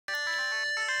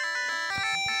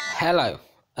Hello,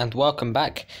 and welcome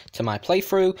back to my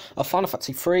playthrough of Final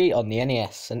Fantasy III on the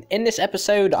NES. And in this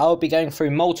episode, I'll be going through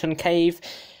Molten Cave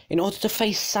in order to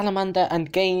face Salamander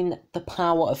and gain the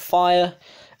power of fire.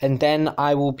 And then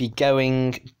I will be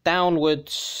going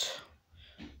downwards,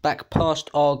 back past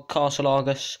Castle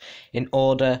Argus, in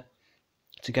order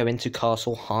to go into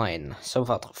Castle Hein. So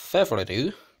without further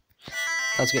ado,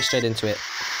 let's get straight into it.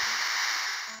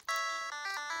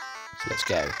 So let's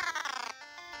go.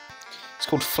 It's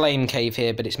called Flame Cave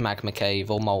here, but it's Magma Cave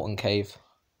or Molten Cave.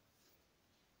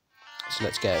 So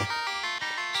let's go.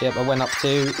 So yep, I went up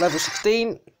to level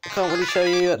 16. I can't really show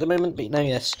you at the moment, but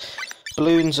yes.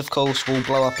 Balloons, of course, will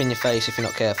blow up in your face if you're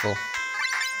not careful.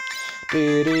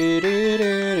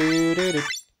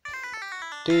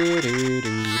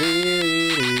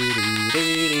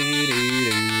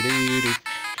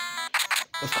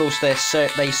 Of course, they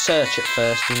search at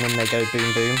first, and then they go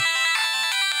boom boom.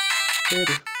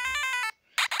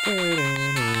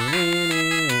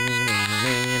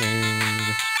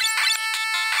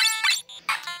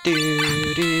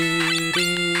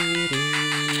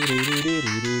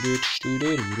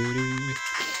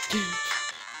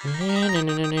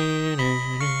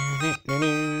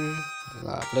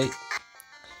 Lovely.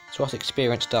 So what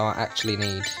experience do I actually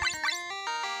need?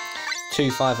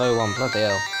 2501, bloody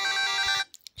hell.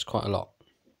 It's quite a lot.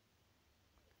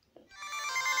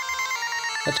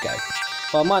 Let's go.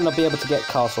 Well, I might not be able to get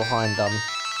Castle Hein done.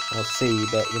 I'll see,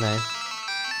 but you know.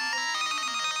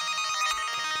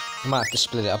 I might have to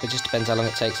split it up, it just depends how long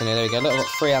it takes. Anyway, there we go. Look, I've got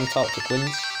 3 Antarctic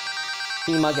winds. I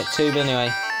think you might get 2, but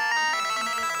anyway.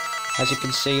 As you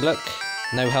can see, look,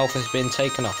 no health has been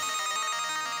taken off.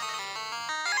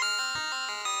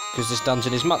 Because this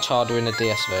dungeon is much harder in the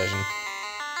DS version.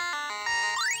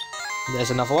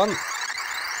 There's another one.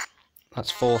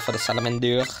 That's 4 for the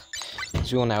salamander.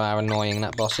 As we all know how annoying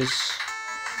that boss is.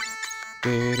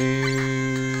 Look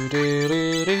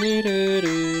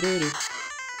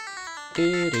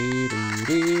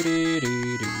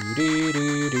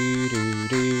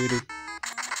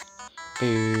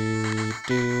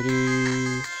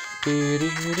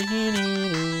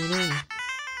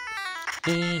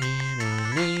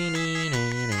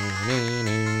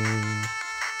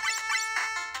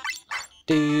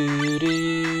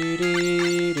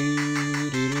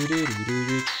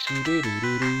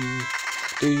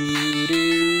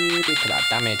at that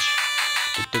damage.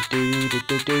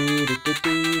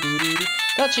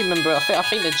 I actually remember, I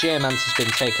think the Geomancer's been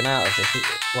taken out of this.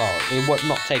 Well, it was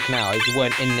not taken out, it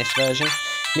weren't in this version.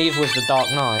 Neither was the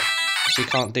Dark Knight, so you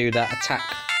can't do that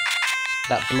attack,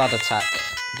 that blood attack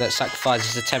that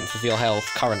sacrifices a tenth of your health,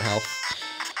 current health,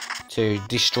 to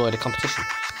destroy the competition.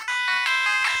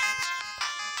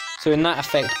 So in that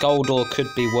effect, Goldor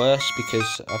could be worse,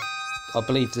 because I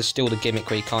believe there's still the gimmick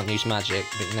where you can't use magic,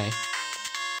 but you know.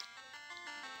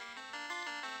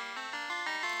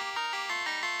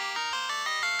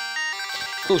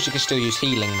 Of course, you can still use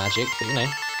healing magic, but you know.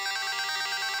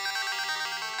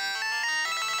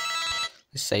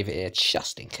 Let's save it here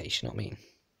just in case, you know what I mean.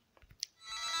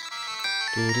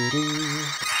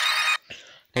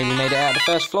 Nearly made it out of the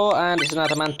first floor, and it's an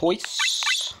adamantoise.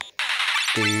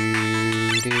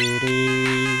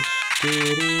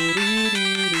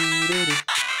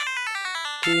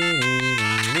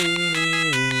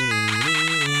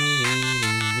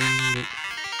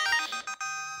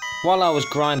 While I was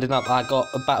grinding up, I got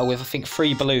a battle with, I think,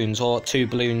 3 balloons, or 2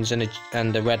 balloons and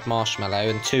a red marshmallow,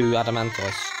 and 2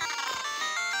 adamantoise.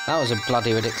 That was a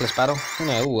bloody ridiculous battle. Oh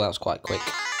no, ooh, that was quite quick.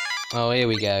 Oh, here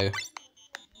we go.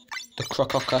 The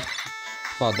crococker.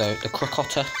 Well, the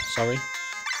crocotter, sorry.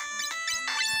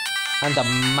 And a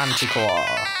manticore.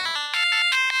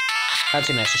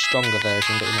 Actually, no, it's a stronger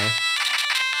version, but you know.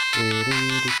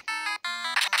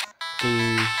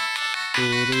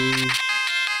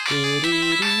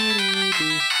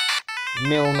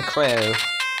 Milne Crow.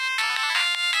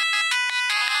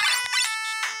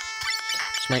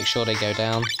 Just make sure they go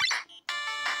down.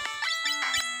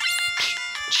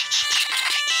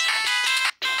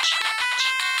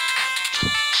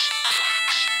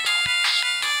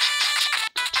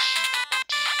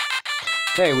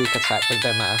 Very weak attack, but it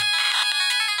don't matter.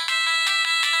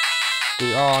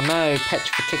 Oh no,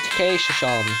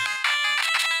 petrification.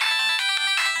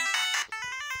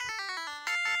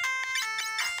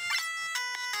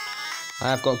 I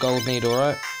have got gold needle,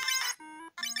 right?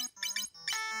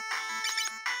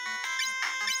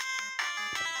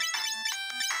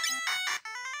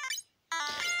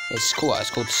 It's cool. It's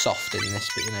called soft in this,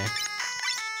 but you know.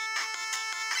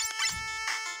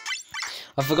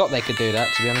 I forgot they could do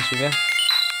that, to be honest with you.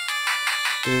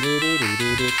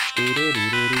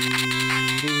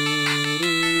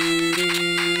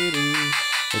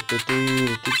 See,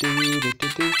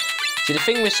 the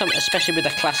thing with especially with the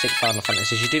classic Final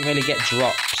Fantasies, you didn't really get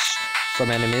drops from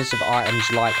enemies of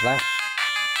items like that.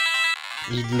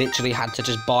 You literally had to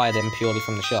just buy them purely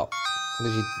from the shop.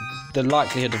 The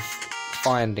likelihood of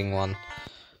finding one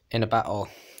in a battle,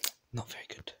 not very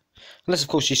good. Unless, of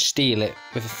course, you steal it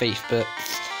with a thief, but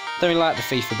I don't really like the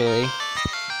thief ability.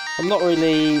 I'm not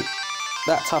really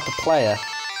that type of player.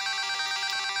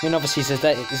 I mean, obviously,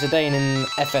 there's a day in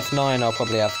FF9 I'll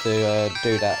probably have to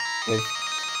do that with.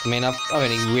 I mean, I've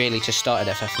only really just started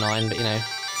FF9, but, you know.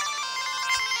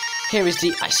 Here is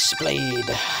the Ice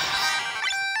Blade.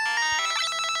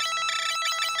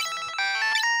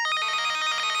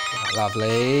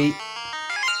 Lovely.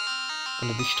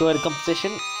 Gonna destroy the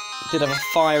competition. Did have a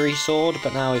fiery sword,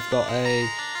 but now we've got a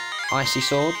icy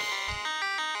sword.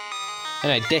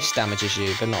 Anyway, this damages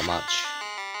you, but not much.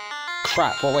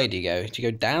 Crap, what way do you go? Do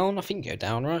you go down? I think you go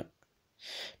down, right?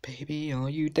 Baby, are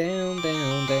you down,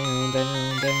 down, down,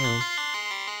 down, down?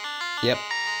 Yep.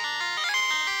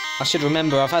 I should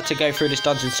remember, I've had to go through this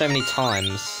dungeon so many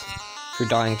times through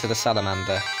dying to the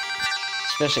salamander.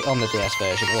 Especially on the DS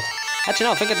version. Oh. Actually,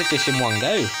 no, I think I did this in one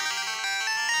go.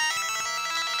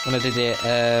 When I did it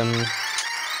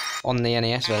on the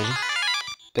NES version.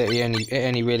 But it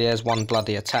only really has one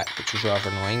bloody attack, which is rather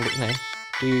annoying, but you know.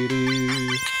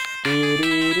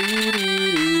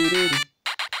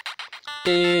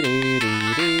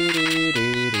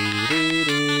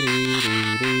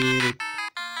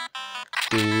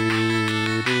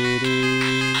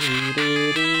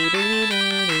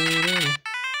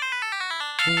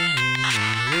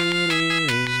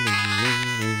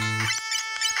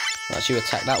 Right, so you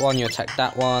attack that one, you attack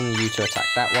that one, you two attack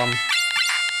that one.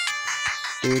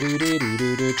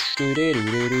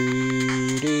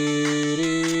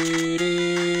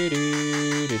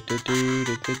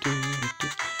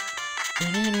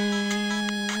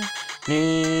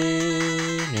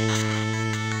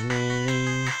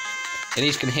 Yeah,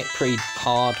 these can hit pretty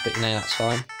hard, but you know, that's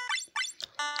fine.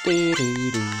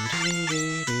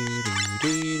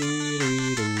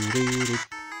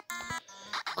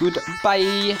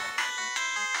 Goodbye.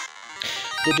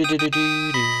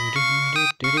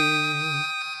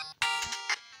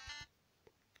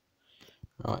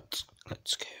 Right,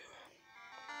 let's go.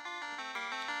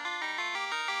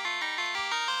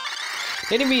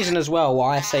 The only reason as well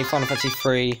why I say Final Fantasy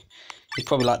 3 is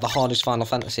probably like the hardest Final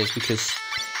Fantasy is because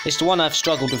it's the one I've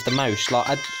struggled with the most.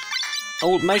 Like,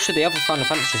 most of the other Final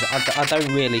Fantasies, I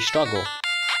don't really struggle.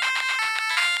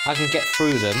 I can get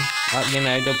through them. You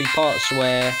know, there'll be parts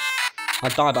where I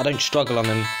die, but I don't struggle on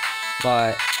them,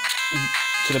 like,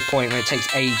 to the point where it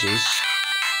takes ages.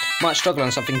 Might struggle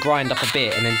on something, grind up a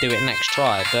bit, and then do it next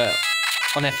try, but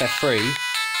on FF3,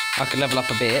 I could level up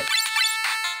a bit,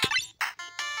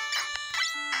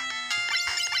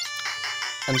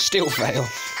 and still fail.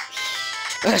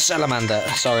 Salamander,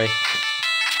 sorry.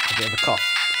 A bit of a cough.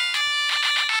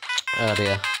 Oh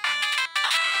dear.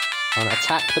 And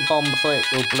attack the bomb before it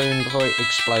will balloon before it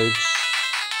explodes.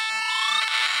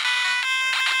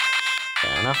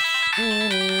 Fair enough.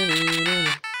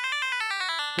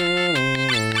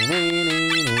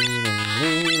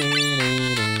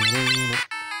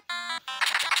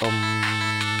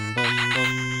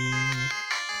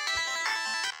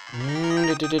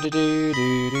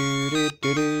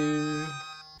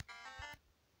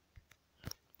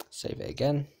 Save it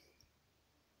again.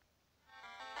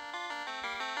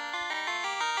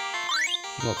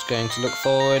 Not going to look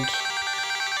forward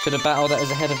to the battle that is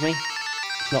ahead of me.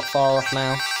 It's not far off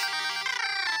now.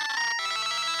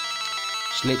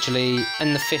 It's literally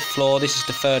in the 5th floor. This is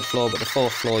the 3rd floor, but the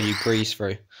 4th floor you breeze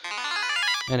through.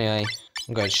 Anyway,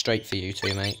 I'm going straight for you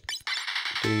two, mate.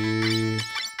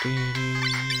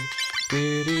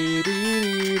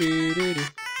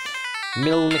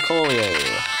 Milnicorio.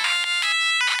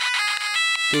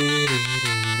 Of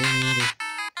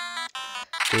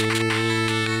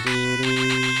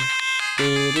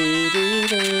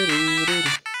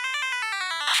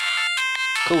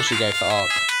course you go for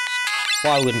Arc.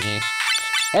 Why wouldn't you?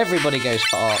 Everybody goes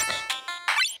for Arc.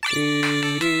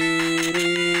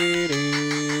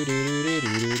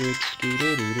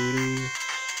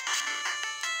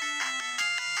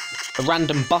 A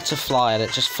random butterfly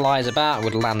that just flies about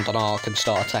would land on Arc and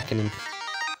start attacking him.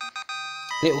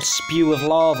 Little spew of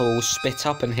lava will spit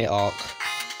up and hit Arc.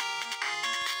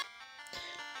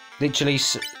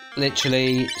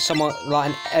 Literally, someone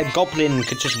like a goblin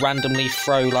could just randomly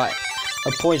throw like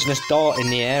a poisonous dart in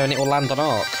the air and it will land on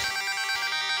Arc.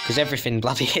 Because everything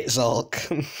bloody hits Arc.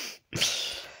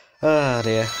 Oh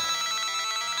dear.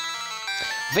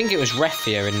 I think it was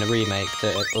Refia in the remake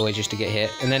that always used to get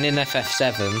hit, and then in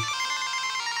FF7,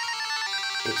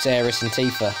 it's Aeris and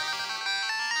Tifa.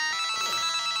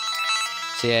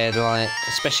 So yeah, like,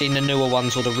 especially in the newer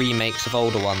ones or the remakes of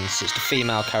older ones, it's the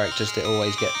female characters that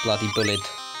always get bloody bullied.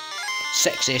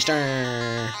 Sexist.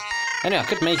 Anyway, I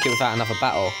could make it without another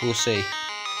battle. We'll see.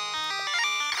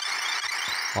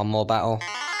 One more battle.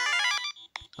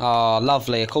 Oh,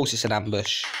 lovely. Of course it's an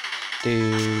ambush.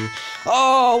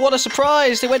 Oh, what a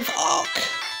surprise! They went for Ark.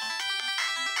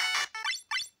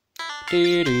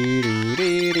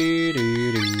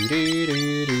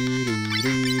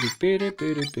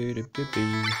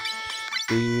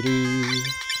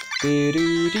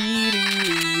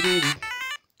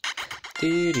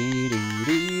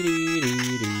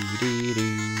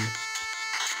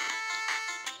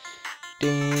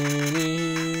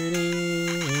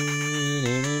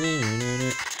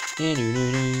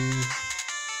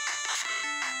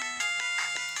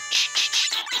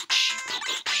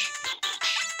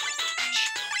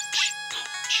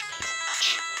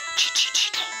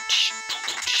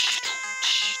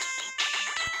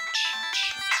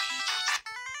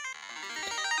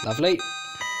 Lovely.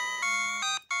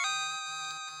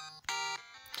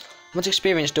 How much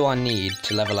experience do I need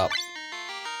to level up?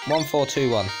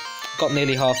 1421. Got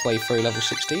nearly halfway through level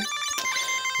 60.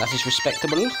 That is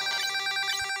respectable.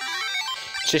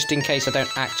 Just in case I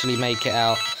don't actually make it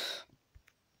out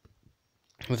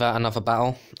without another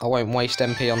battle. I won't waste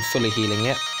MP on fully healing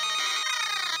it.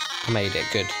 I made it,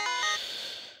 good.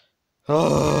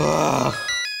 Oh.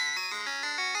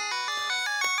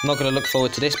 I'm not going to look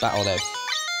forward to this battle though.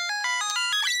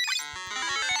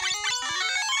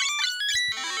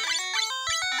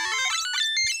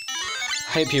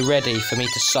 I hope you're ready for me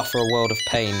to suffer a world of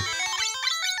pain.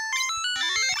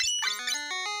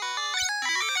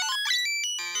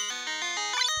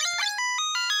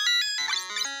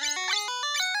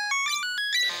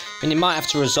 And it might have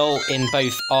to result in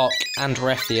both Ark and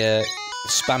Refia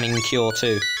spamming Cure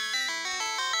too.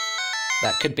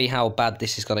 That could be how bad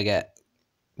this is going to get.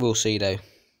 We'll see though.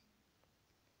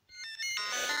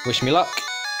 Wish me luck.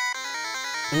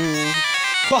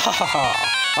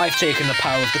 I've taken the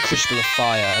power of the Crystal of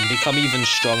Fire and become even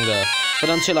stronger. But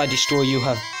until I destroy you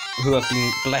who have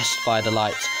been blessed by the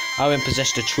light, I won't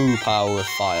possess the true power of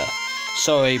fire.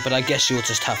 Sorry, but I guess you'll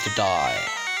just have to die.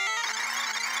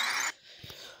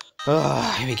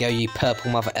 Ah, here we go, you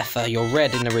purple mother effer. You're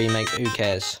red in the remake, but who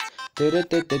cares?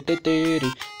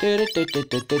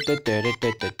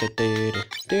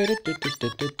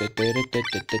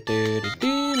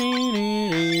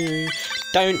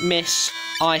 Don't miss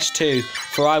Ice 2,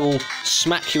 for I will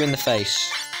smack you in the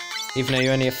face, even though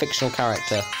you're only a fictional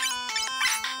character.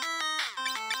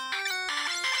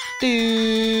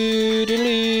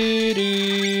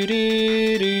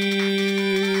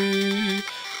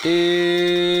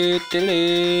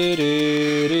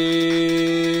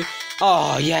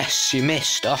 Oh, yes, you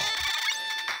missed. Oh.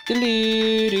 I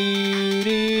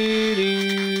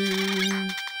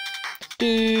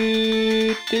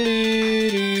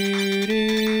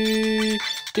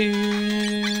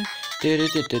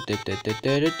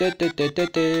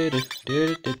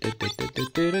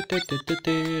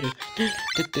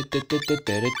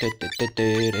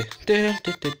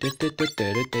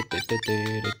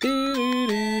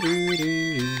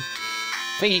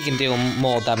think you can deal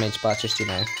more damage by just, you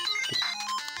know,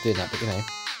 doing that, but you know.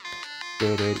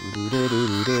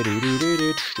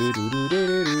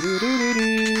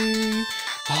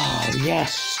 Oh,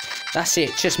 yes! That's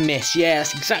it, just miss. Yeah,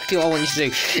 that's exactly what I want you to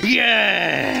do.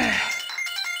 Yeah!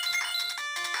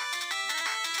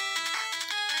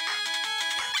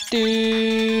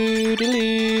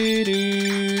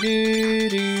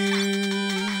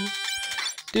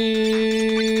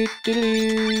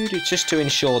 Just to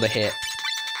ensure the hit.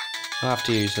 I have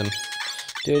to use them.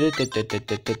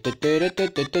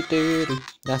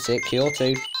 That's it, Cure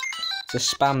 2.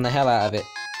 Just spam the hell out of it.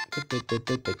 Just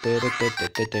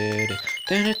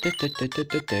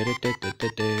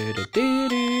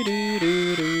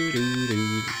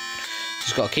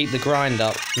got to keep the grind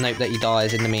up and hope that he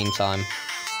dies in the meantime.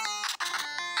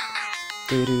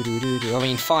 I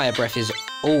mean, fire breath is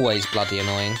always bloody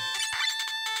annoying.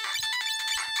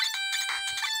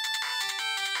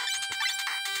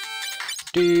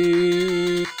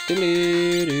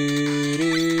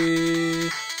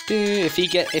 If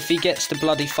he gets the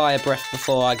bloody fire breath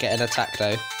before I get an attack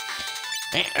though,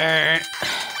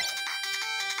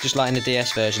 just like in the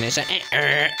DS version, it's a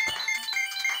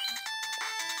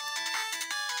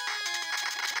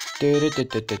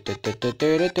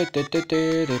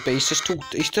but he's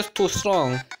just too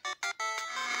strong.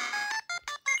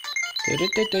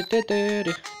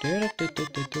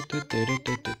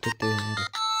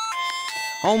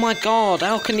 Oh my god,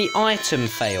 how can the item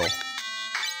fail?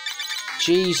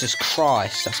 Jesus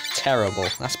Christ, that's terrible.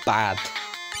 That's bad.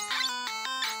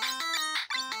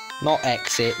 Not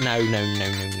exit. No, no,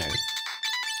 no, no, no.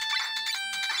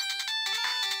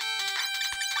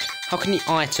 How can the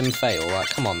item fail? Right,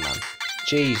 come on, man.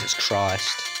 Jesus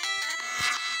Christ.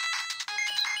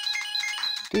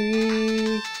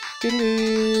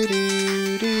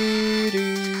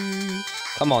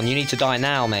 Come on, you need to die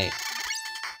now, mate.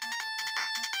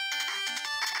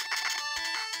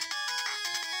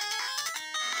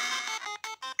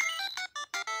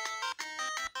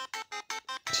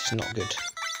 This is not good.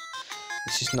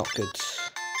 This is not good.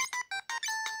 This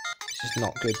is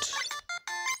not good.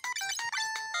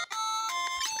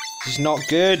 This is not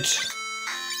good.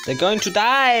 They're going to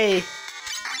die.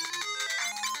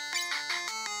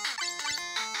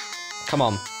 Come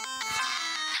on.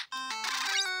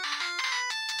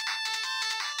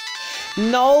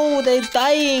 No, they're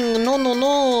dying. No, no,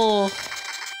 no.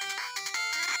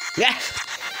 Yes,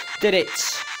 did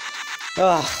it.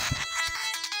 Ugh.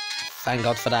 Thank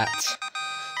God for that.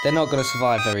 They're not going to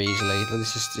survive very easily.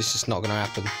 This is not going to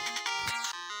happen.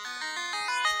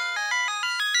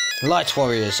 Light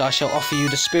warriors, I shall offer you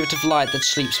the spirit of light that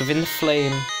sleeps within the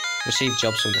flame. Receive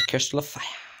jobs from the crystal of fire.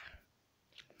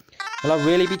 Will I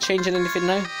really be changing anything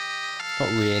now? Not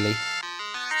really.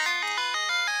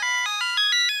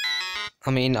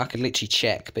 I mean, I could literally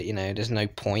check, but you know, there's no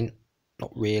point.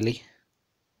 Not really.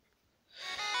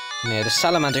 You know, the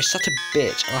salamander is such a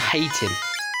bitch. I hate him.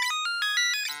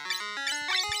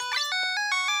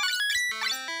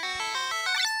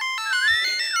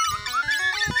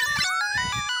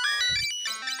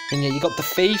 And yeah, you got the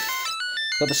thief,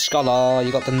 you got the scholar, you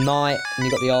got the knight, and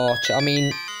you got the archer. I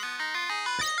mean,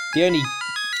 the only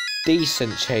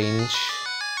decent change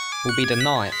will be the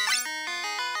knight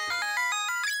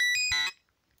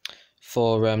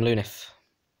for Lunith,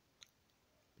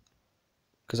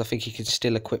 because I think he can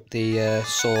still equip the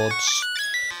swords,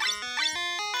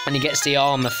 and he gets the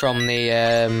armor from the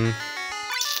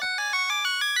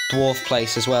dwarf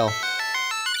place as well.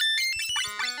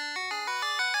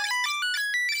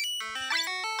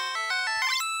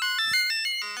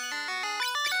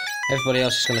 Everybody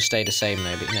else is going to stay the same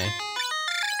though, but you know.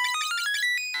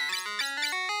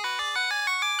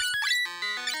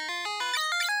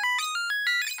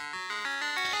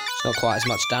 It's not quite as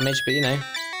much damage, but you know.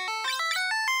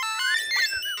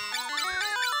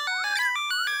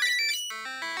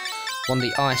 Want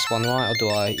the ice one, right? Or do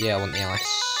I? Yeah, I want the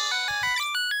ice.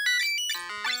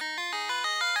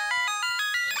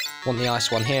 Want the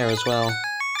ice one here as well.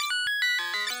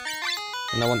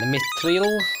 And I want the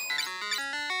mithril.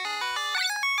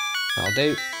 That'll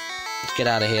do. Let's get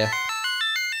out of here.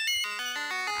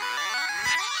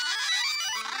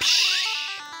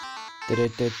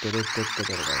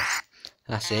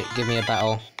 That's it. Give me a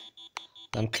battle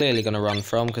I'm clearly going to run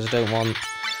from, because I don't want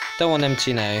them to,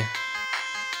 you know.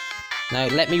 No,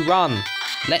 let me run.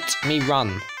 Let me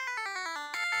run.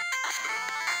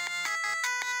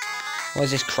 What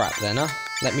is this crap then, huh?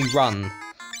 Let me run.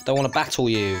 Don't want to battle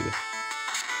you.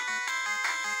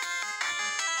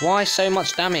 Why so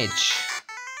much damage?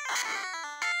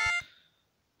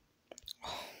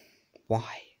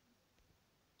 Why?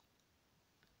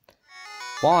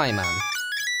 Why, man?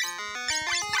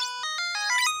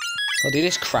 I'll do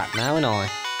this crap now, ain't I?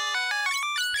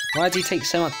 Why did he take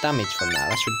so much damage from that?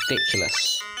 That's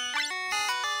ridiculous.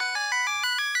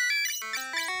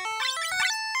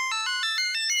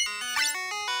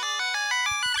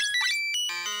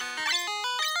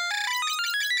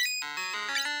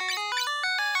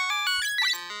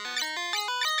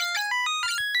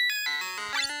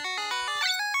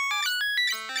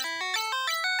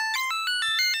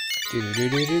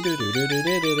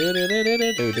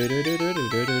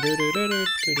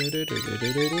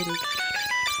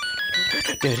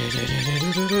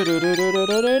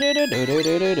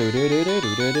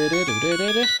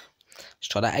 Let's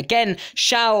try that again.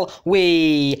 Shall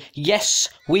we? Yes,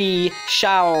 we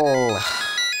shall.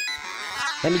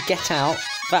 Let me get out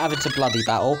without having to bloody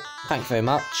battle. Thank you very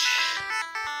much.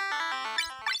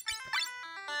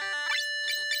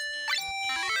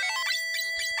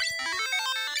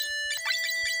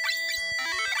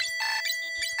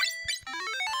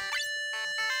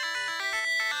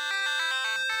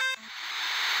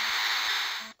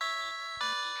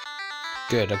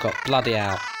 Good, I got bloody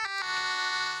out.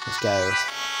 Let's go.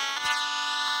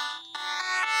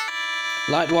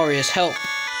 Light warriors, help!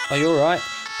 Are you alright?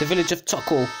 The village of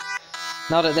Tokkul.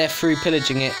 Now that they're through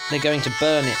pillaging it, they're going to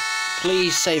burn it.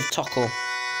 Please save Tokkul.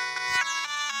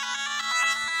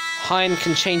 Hein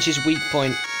can change his weak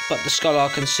point, but the scholar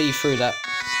can see through that.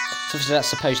 So obviously that's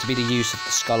supposed to be the use of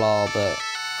the scholar, but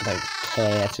I don't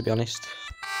care, to be honest.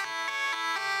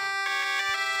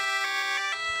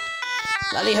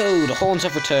 Lally-ho! The horns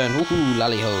have returned. Woohoo!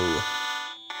 Lally-ho!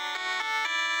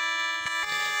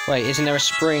 Wait, isn't there a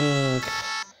spring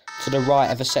to the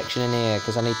right of a section in here?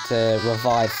 Because I need to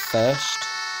revive first.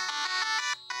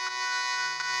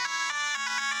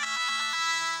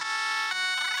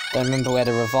 Don't remember where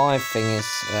the revive thing is.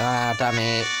 Ah, damn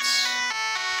it.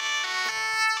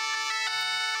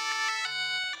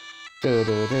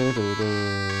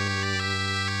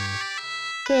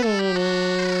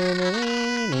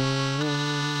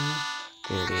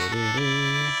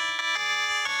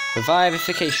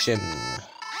 Revivification.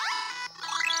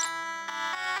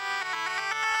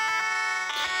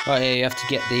 Right here, you have to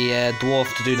get the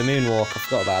dwarf to do the moonwalk. I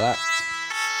forgot about that.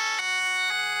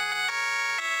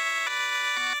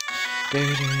 Here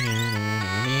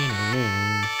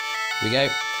we go.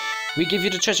 We give you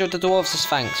the treasure of the dwarves as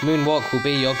thanks. Moonwalk will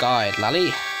be your guide,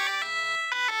 Lally.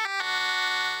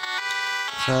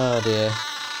 Oh dear.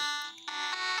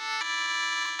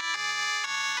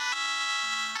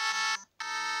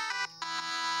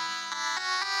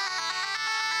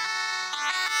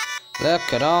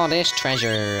 Look at all this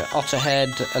treasure. Otter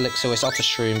head, elixir, it's otter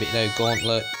shroom, but you know,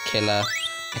 gauntlet, killer,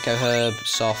 echo herb,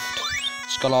 soft,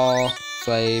 scholar,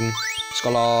 flame,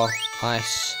 scholar,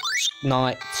 ice,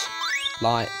 night,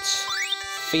 light,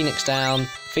 phoenix down,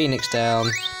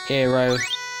 hero,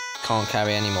 can't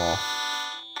carry anymore.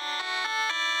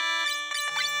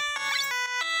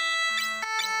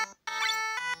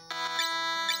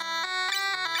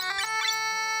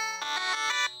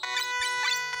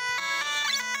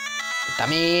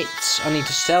 Damn it! I need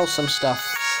to sell some stuff.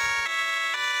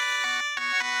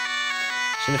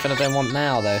 It's the only thing I don't want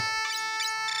now, though.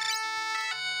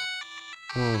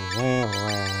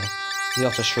 The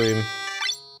otter shroom.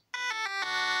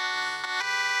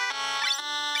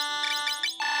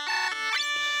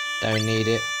 Don't need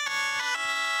it.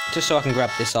 Just so I can grab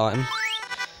this item.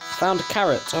 Found a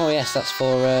carrot. Oh yes, that's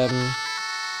for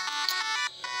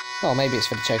well, maybe it's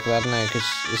for the choker. I don't know, because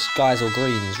this guy's all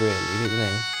greens, really. You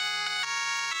know.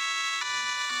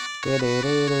 So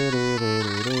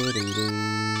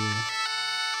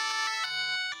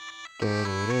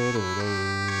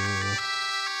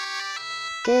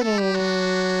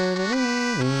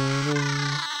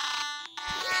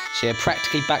yeah,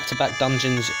 practically back-to-back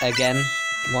dungeons again.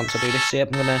 Once I do this, yeah, I'm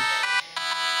gonna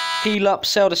heal up,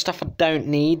 sell the stuff I don't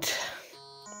need.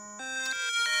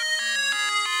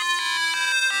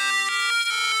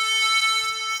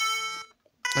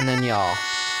 And then yeah.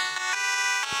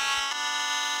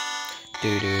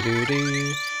 It's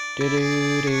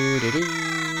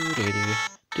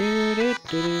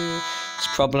a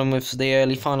problem with the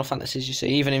early Final Fantasies, you see,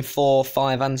 even in 4,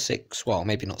 5 and 6. Well,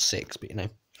 maybe not 6, but you know.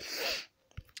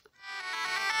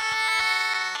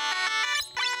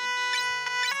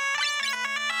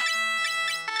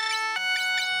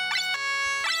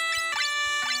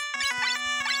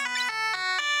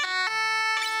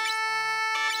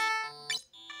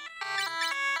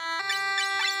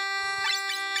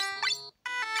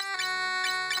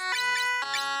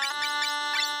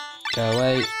 Go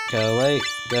away, go away,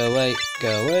 go away,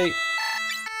 go away.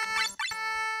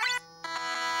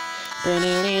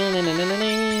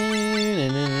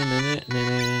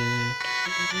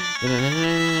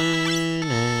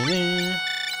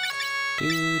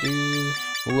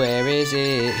 Where is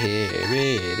it? Here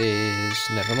it is.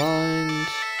 Never mind.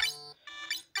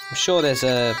 I'm sure there's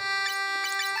a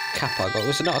cap I got.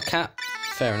 Was it not a cap?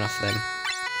 Fair enough then.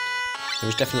 There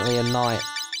was definitely a knight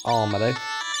armour though.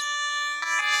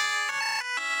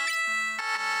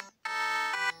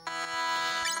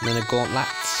 And then a gauntlet.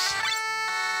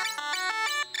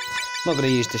 Not going to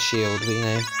use the shield, but you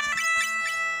know.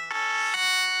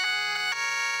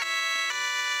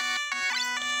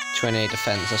 .28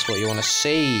 defense, that's what you want to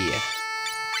see.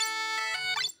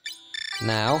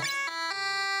 Now,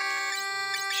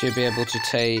 should be able to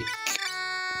take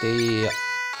the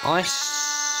ice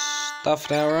stuff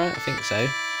now, right? I think so.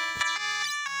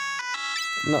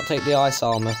 Not take the ice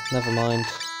armour, never mind.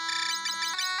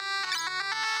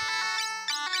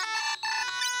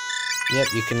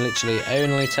 Yep, you can literally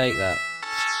only take that.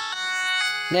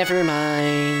 Never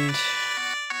mind.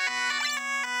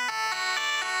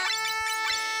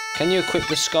 Can you equip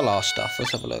the scholar stuff?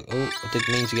 Let's have a look. Oh, I didn't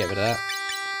mean to get rid of that.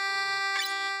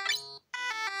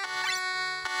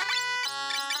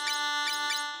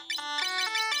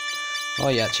 Oh,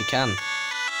 you actually can.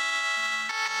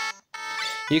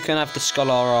 You can have the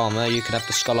scholar armour, you can have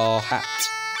the scholar hat.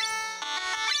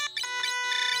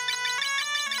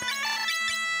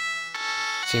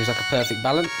 Seems like a perfect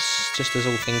balance, just as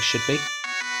all things should be.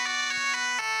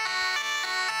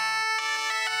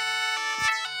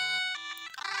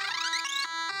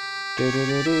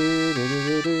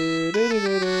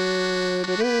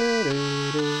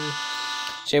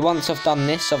 So once I've done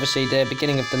this, obviously the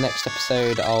beginning of the next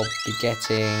episode, I'll be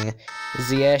getting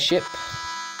the airship.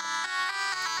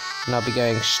 And I'll be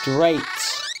going straight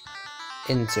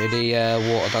into the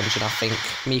water dungeon, I think.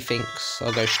 Methinks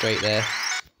I'll go straight there.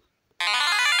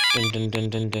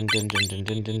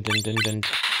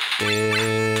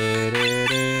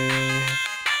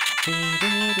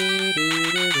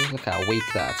 Look how weak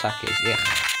that attack is, yeah.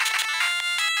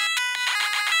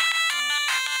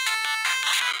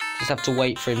 Just have to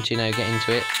wait for him to, you know, get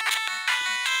into it.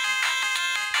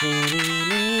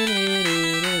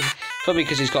 Probably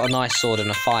because he's got a nice sword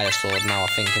and a fire sword now I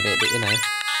think of it, but you know.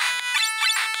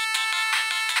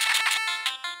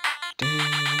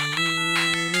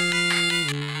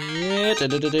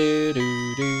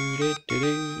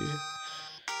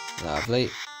 Lovely.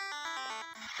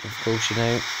 Of course, you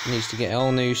know, needs to get a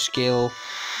whole new skill,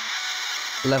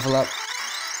 level up.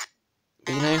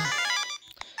 But you know,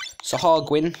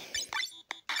 Sahagwin.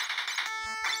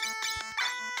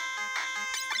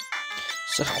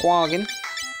 Sahagwin.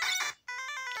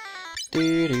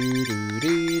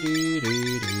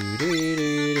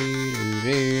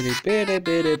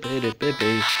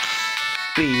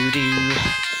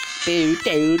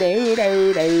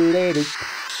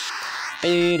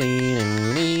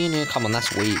 Come on,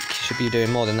 that's weak. Should be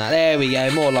doing more than that. There we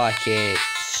go, more like it.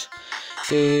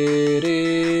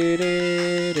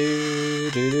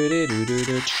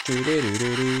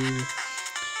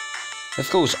 Of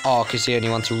course, Ark is the only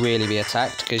one to really be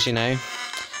attacked, because, you know,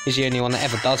 he's the only one that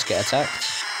ever does get attacked.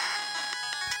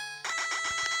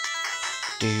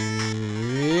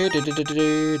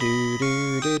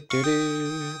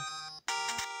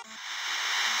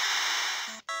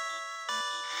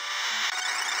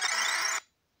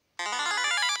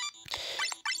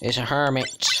 It's a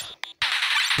hermit.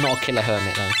 Not a killer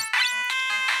hermit, though.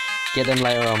 Get them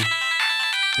later on.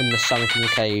 In the sunken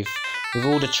cave. With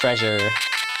all the treasure.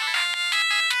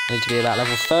 I need to be about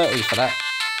level 30 for that.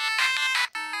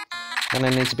 And I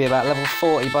need to be about level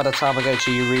 40 by the time I go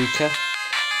to Eureka.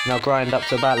 And I'll grind up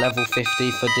to about level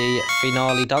 50 for the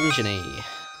finale dungeony.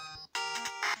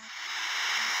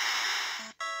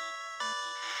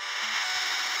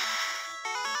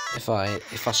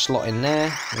 If I slot in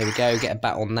there we go, get a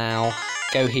battle now,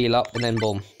 go heal up, and then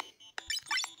boom.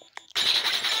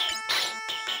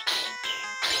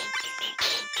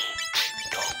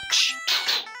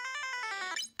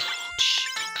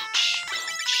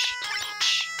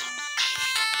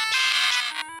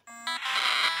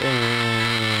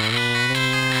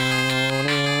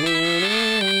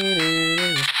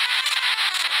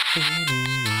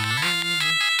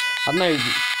 I know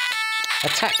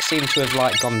attacks seem to have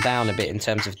like gone down a bit in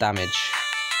terms of damage.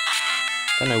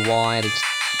 Don't know why, they just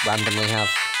randomly have.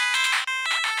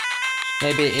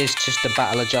 Maybe it is just a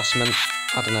battle adjustment.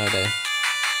 I don't know though.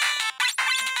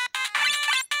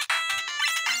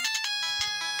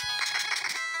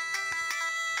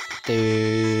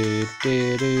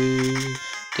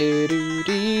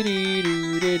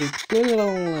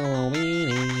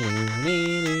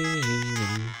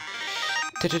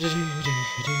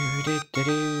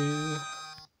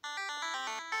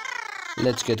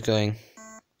 Let's get going.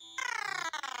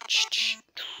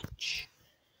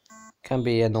 Can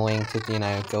be annoying to, you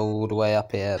know, go all the way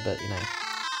up here, but you know,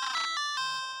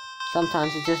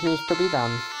 sometimes it just needs to be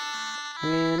done.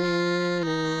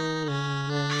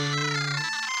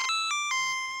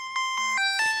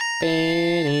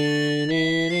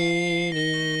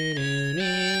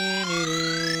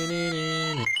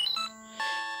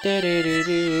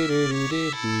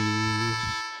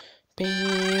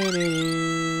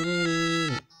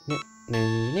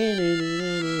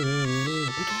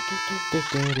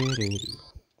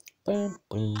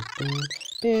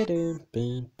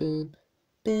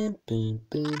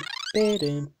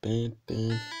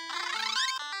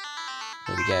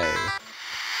 There we go.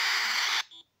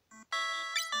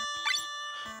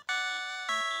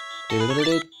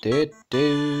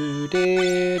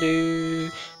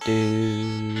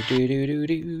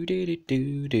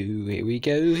 Here we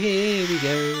go, here we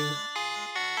go.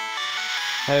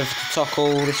 Over to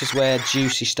Tockle, this is where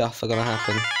juicy stuff are gonna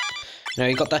happen. You know,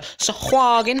 you got the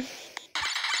Sahagwin.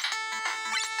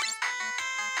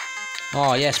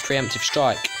 Oh yes, preemptive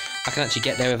strike. I can actually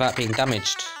get there without being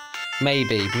damaged.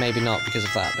 Maybe, maybe not because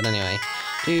of that, but anyway.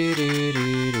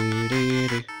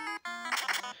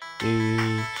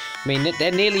 I mean,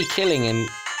 they're nearly killing him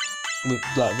with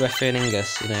like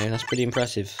Referningus, you know, that's pretty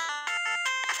impressive.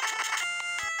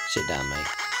 Sit down, mate.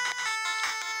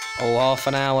 Oh, half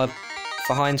an hour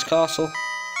for Hein's Castle.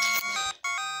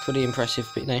 Pretty impressive,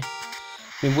 but you know.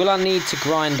 I mean, will I need to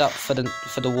grind up for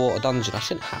the water dungeon? I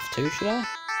shouldn't have to, should I?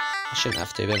 I shouldn't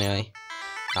have to, but anyway.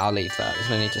 I'll leave that. There's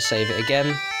no need to save it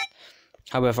again.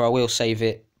 However, I will save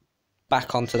it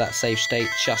back onto that save state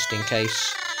just in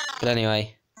case. But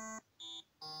anyway.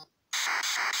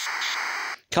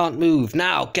 Can't move.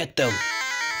 Now, get them.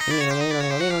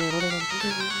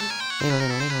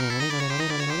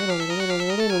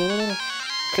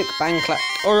 Click, bang, clap.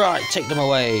 Alright, take them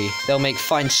away. They'll make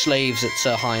fine slaves at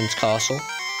Sir Hein's Castle.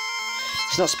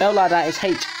 It's not spelled like that, it's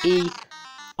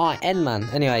H-E-I-N, man.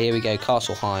 Anyway, here we go,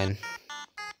 Castle Hein.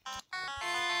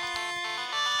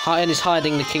 Hein is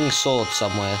hiding the king's sword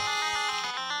somewhere.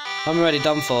 I'm already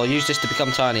done for. Use this to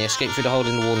become tiny. Escape through the hole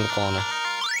in the wall in the corner.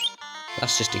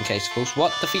 That's just in case, of course.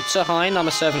 What? Defeat Sir Hein? I'm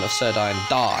a servant of Sir Hein.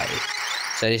 Die.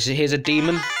 So here's a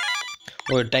demon.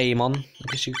 Or a daemon,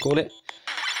 I guess you could call it.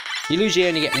 You usually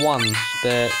only get one,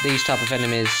 but these type of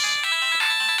enemies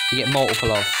you get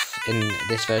multiple of in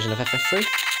this version of FF3.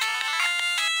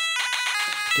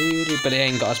 But they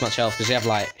ain't got as much health because they have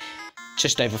like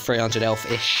just over 300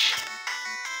 health-ish.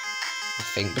 I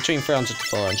think, between 300 to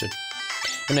 400.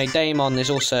 And no, Daemon is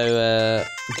also a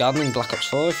gun in Black Ops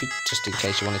 4, if you, just in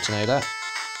case you wanted to know that.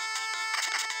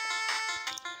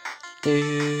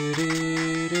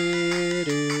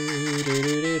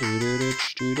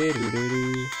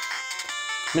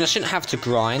 I mean, I shouldn't have to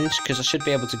grind, because I should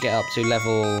be able to get up to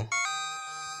level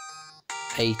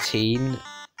 18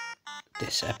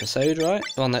 this episode, right?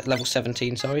 Oh, no, level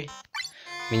 17, sorry.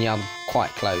 I mean, yeah, I'm quite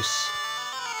close.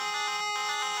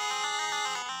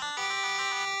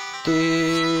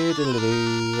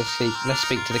 Let's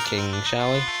speak to the king,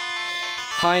 shall we?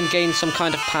 Hein gained some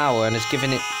kind of power and has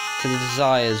given it to the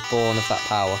desires born of that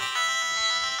power.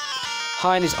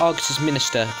 Hein is Argus's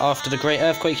minister. After the great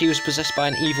earthquake, he was possessed by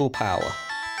an evil power.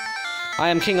 I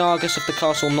am King Argus of the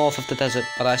castle north of the desert,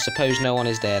 but I suppose no one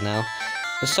is there now.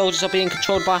 The soldiers are being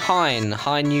controlled by Hein.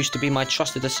 Hein used to be my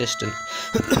trusted assistant.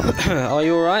 Are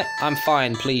you alright? I'm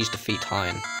fine. Please defeat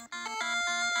Hein.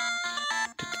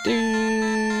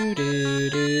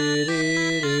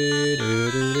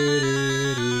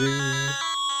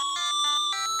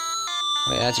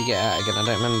 Wait, how'd you get out again? I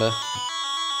don't remember.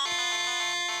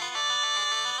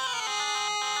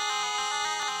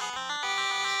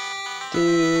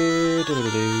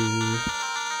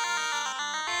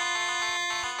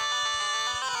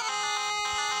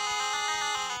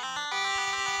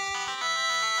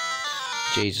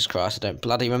 Jesus Christ, I don't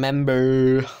bloody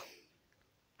remember.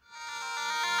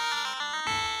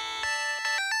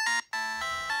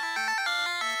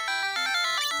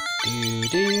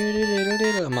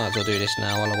 I might as well do this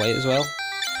now while I wait as well.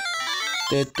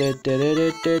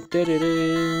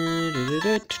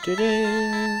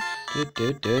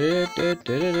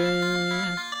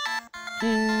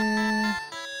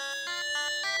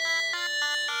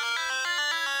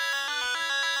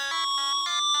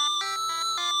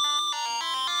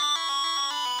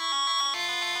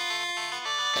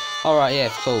 Alright, yeah,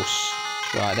 of course.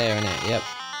 Right there, innit? Yep.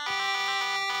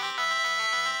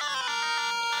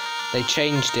 They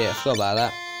changed it, I forgot about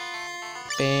that.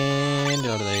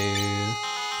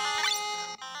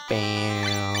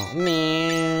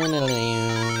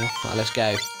 Right, let's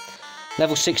go.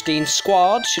 Level 16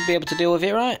 squad should be able to deal with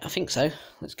it, right? I think so.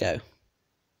 Let's go.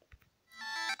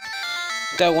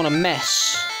 Don't want to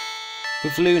mess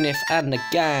with Lunif and the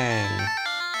gang.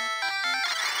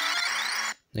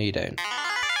 No, you don't.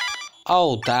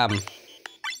 Oh, damn.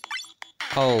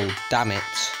 Oh, damn it.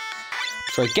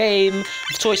 For a game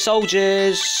of toy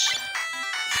soldiers.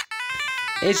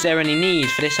 Is there any need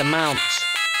for this amount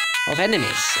of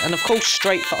enemies? And of course,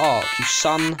 straight for Ark, you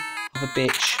son of a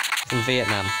bitch from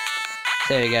Vietnam.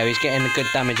 There we go, he's getting the good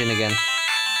damage in again.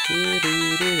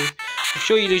 I'm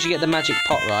sure you usually get the magic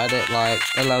pot, right? That like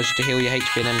allows you to heal your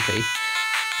HP and MP.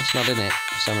 That's not in it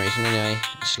for some reason. Anyway,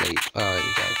 sleep. Oh, there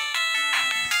we go.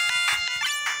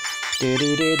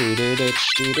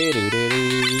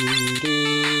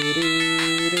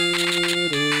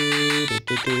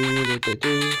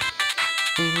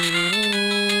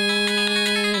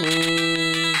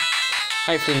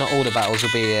 Hopefully not all the battles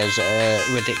will be as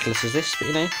ridiculous as this, but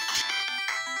you know.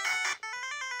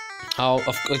 Oh,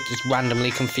 I've got just randomly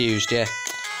confused, yeah.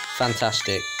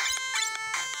 Fantastic.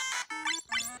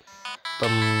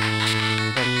 Bum,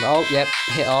 bum. Oh, yep,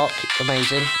 hit Ark,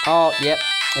 amazing. Oh, yep,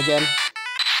 again.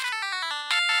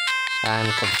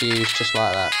 And confused just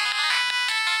like that.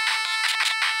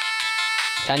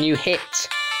 Can you hit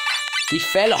the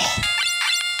fellow?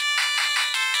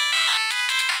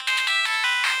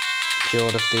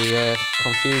 Cured of the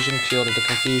confusion. Cured of the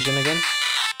confusion again.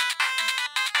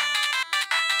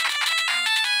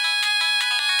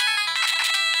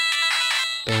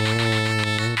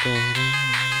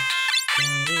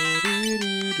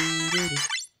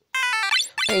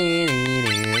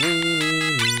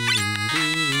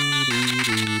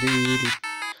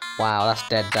 Wow, that's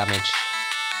dead damage.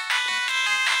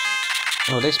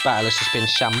 Oh, this battle has just been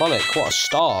shambolic. What a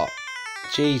start.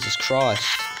 Jesus Christ.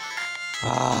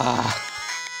 Ah.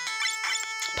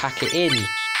 Pack it in.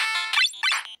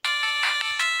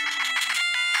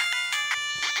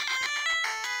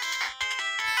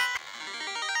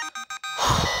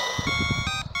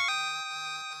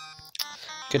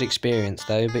 Good experience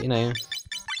though, but you know.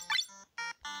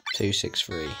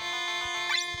 263.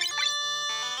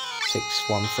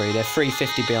 613. They're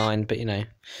 350 behind, but you know.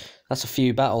 That's a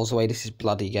few battles the way this is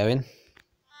bloody going.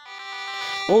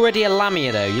 Already a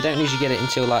Lamia though. You don't usually get it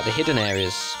until like the hidden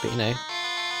areas, but you know.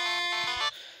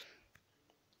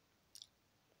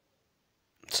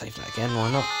 Save that again,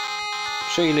 why not? I'm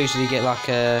sure you usually get like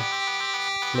a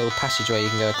little passageway you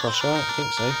can go across, right? I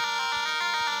think so.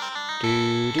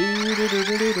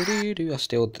 I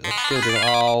still do.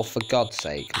 Oh, for God's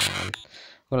sake, man! I'm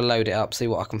gonna load it up, see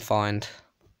what I can find.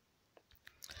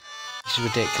 This is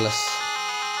ridiculous.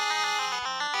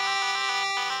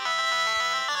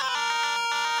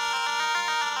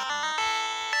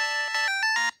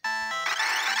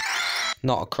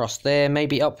 Not across there,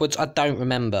 maybe upwards. I don't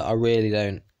remember. I really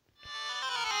don't.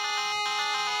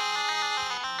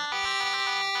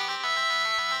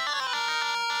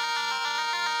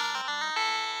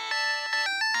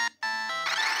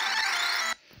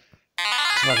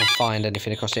 See if I can find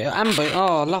anything across here. Amber.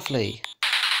 Oh, lovely.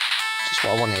 Just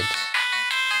what I wanted.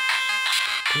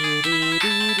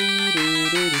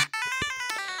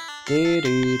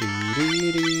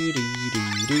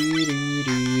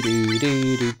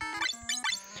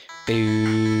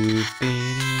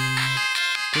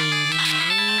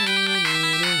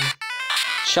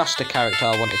 Just the character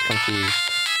I wanted confused.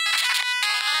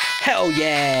 Hell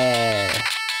yeah!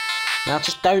 Now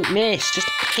just don't miss, just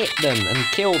hit them and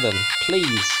kill them,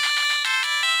 please.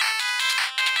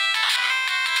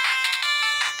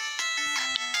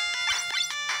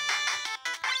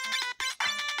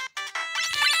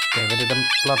 Get rid of the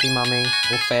bloody mummy,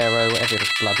 or pharaoh, whatever you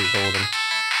bloody call them.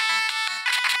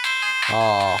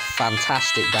 Oh,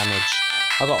 fantastic damage.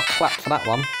 I got a clap for that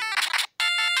one.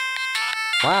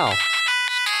 Wow.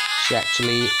 She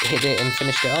actually hit it and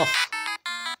finished it off.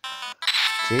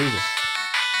 Jesus.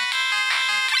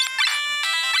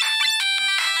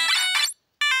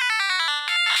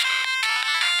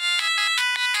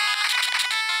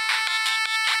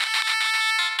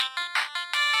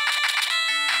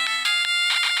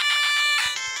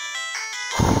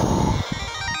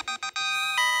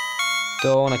 Do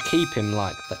I want to keep him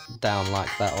like that, down like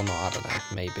that or not? I don't know,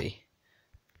 maybe.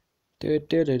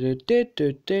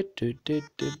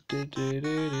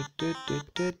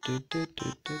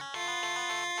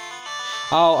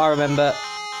 Oh, I remember.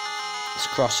 It's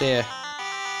across here.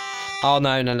 Oh, no.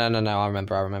 I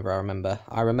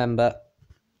remember.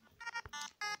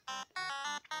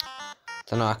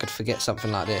 Don't know, I could forget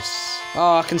something like this.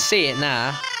 Oh, I can see it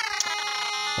now.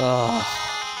 Oh.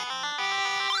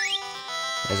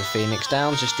 There's a phoenix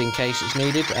down, just in case it's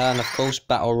needed. And, of course,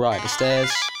 battle right at the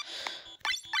stairs.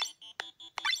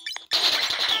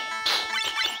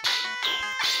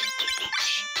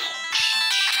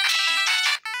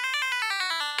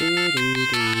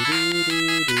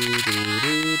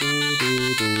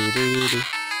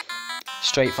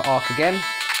 Straight for arc again.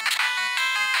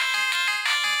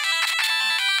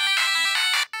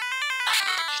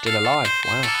 Still alive,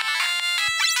 wow.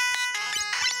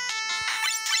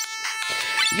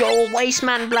 Your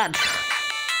wasteman blood.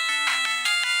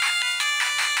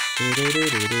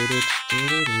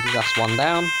 That's one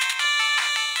down.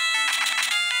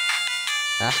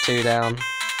 That's two down.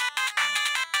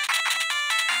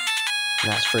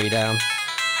 That's three down.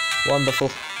 Wonderful.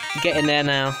 Get in there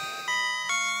now.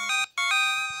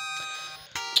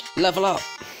 Level up.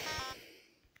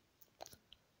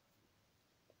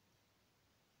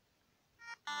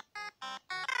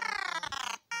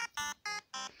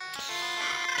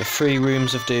 The 3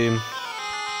 rooms of doom.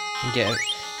 You get it.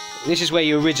 This is where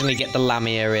you originally get the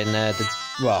Lamia in in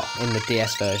the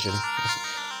DS version.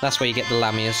 That's where you get the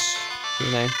Lamias,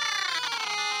 you know.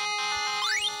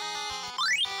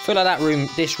 I feel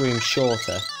like this room's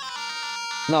shorter.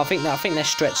 No, I think they're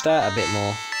stretched out a bit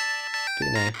more. But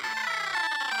you know.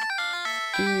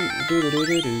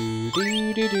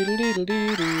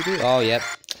 Oh yep,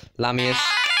 Lamias.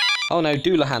 Oh no,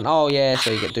 Doulahan. Oh yeah,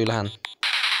 so you get Doulahan.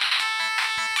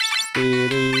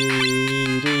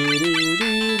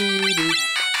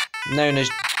 Known as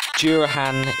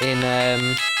Durahan in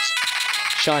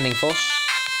Shining Force.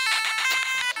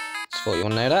 Just thought you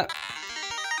want to know that.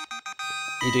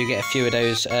 You do get a few of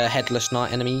those Headless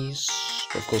Knight enemies.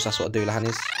 But of course, that's what a Durahan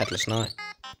is, Headless Knight.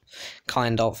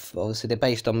 Kind of. Obviously, they're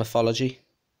based on mythology.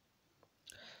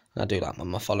 I do like my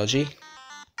mythology.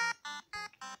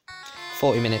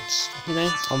 40 minutes. You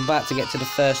know, I'm about to get to the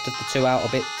first of the 2 outer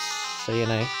bits. So, you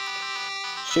know,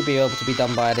 should be able to be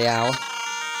done by the hour.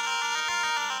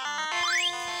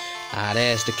 Ah,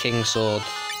 there's the King Sword. I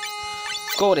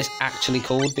forgot what it's actually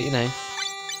called, but you know.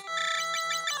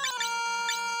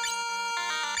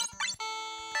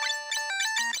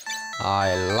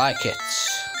 I like it.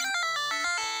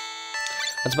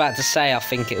 I was about to say I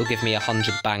think it'll give me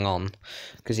 100 bang on,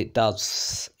 because it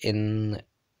does in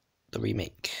the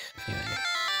remake. Anyway.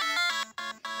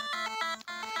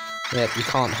 Yep, you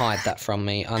can't hide that from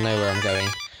me. I know where I'm going.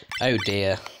 Oh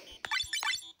dear.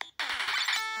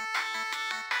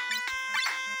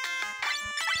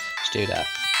 Let's do that.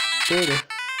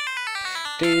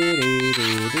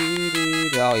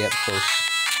 Oh yeah, of course.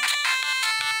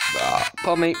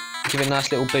 Pardon me. Give it a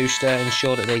nice little booster,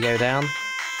 ensure that they go down.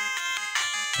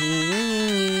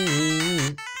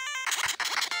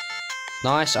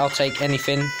 Nice, I'll take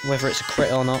anything, whether it's a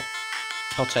crit or not.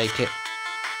 I'll take it.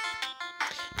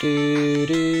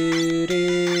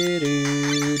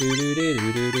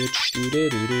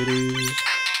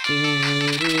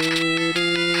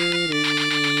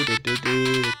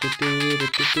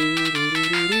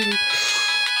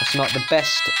 That's not the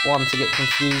best one to get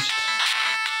confused.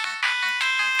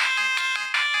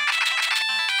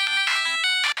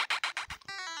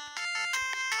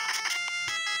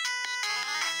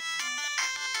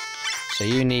 So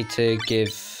you need to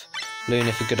give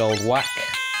Lunith a good old whack.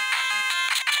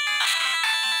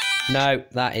 No,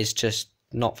 that is just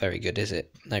not very good, is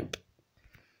it? Nope.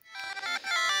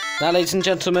 That, ladies and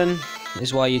gentlemen,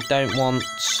 is why you don't want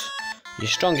your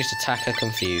strongest attacker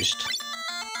confused.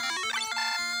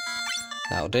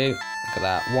 That'll do. Look at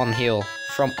that. 1 heal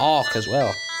from Arc as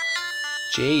well.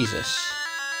 Jesus.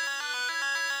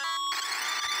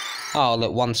 Oh,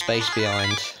 look, 1 space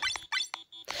behind.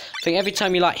 I think every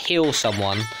time you like heal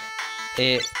someone,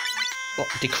 it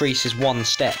decreases 1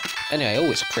 step. Anyway,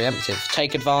 oh, it's a preemptive.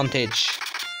 Take advantage.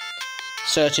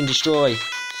 Search and destroy.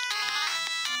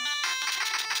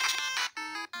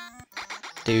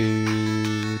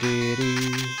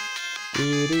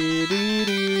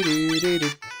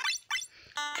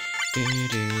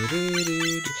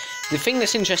 The thing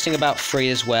that's interesting about 3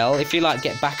 as well, if you like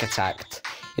get back attacked,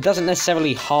 it doesn't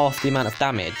necessarily half the amount of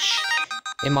damage.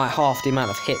 It might half the amount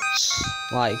of hits,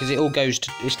 like, because it all goes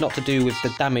to, it's not to do with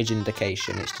the damage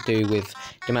indication, it's to do with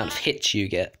the amount of hits you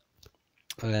get,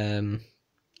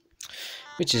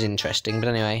 which is interesting. But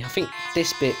anyway, I think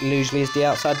this bit usually is the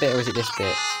outside bit, or is it this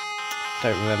bit? I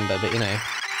don't remember, but you know,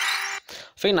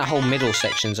 I think that whole middle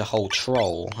section's a whole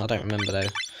troll. I don't remember though.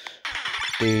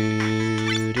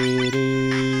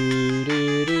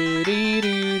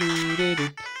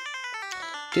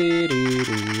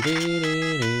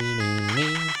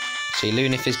 See,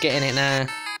 Lunith is getting it now.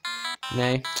 You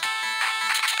know,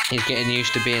 he's getting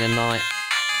used to being a knight.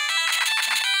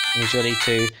 He's ready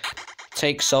to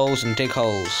take souls and dig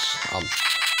holes. I'm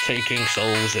taking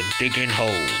souls and digging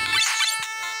holes.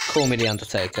 Call me the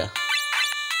Undertaker.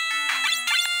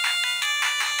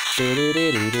 I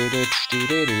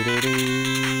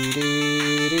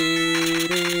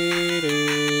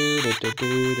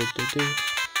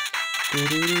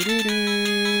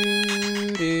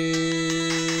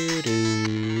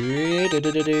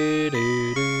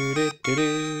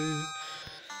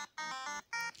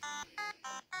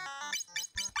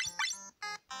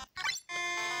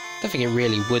don't think it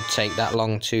really would take that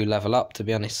long to level up, to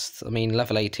be honest. I mean,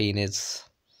 level 18 is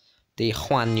the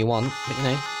Juan you want, but you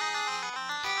know.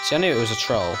 See, I knew it was a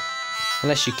troll.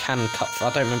 Unless you can cut through. I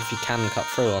don't remember if you can cut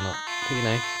through or not, but you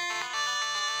know.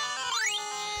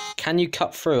 Can you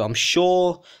cut through? I'm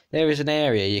sure there is an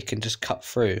area you can just cut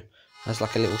through as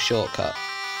like a little shortcut.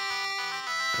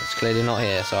 It's clearly not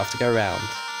here, so I have to go around.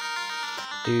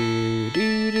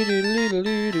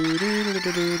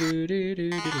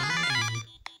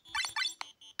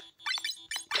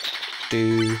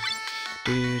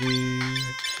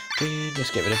 Let's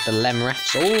get rid of the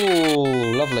Lemrefs.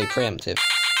 Oh, lovely preemptive.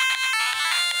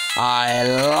 I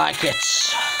like it.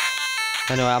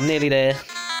 Anyway, I'm nearly there.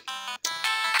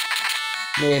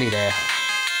 Nearly there.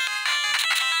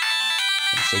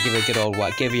 Let's see, give it a good old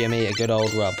whack. Give your meat a good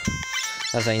old rub,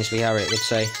 as Ainsley Harriott would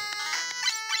say.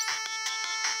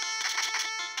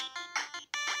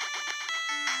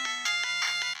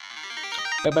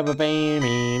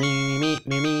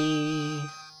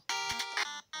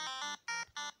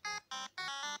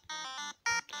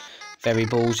 Very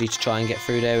ballsy to try and get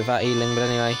through there without healing, but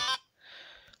anyway.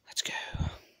 Let's go.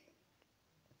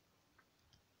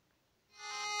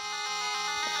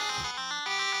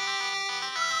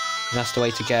 That's the way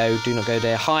to go. Do not go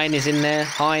there. Hein is in there.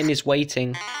 Hein is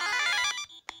waiting.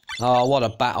 Oh, what a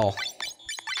battle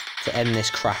to end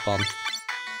this crap on.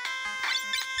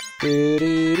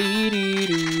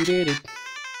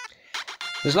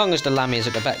 As long as the Lamias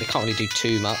at the back, they can't really do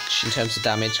too much in terms of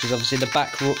damage, because obviously the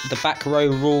back row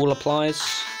rule applies.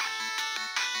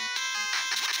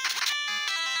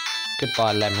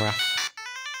 Goodbye, Lemrath.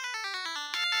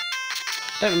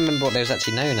 Don't remember what they was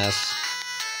actually known as.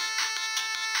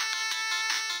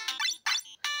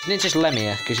 Isn't it just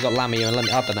Lemia? Because you've got Lamia and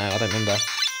Lemia. I don't know, I don't remember.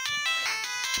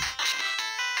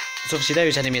 So obviously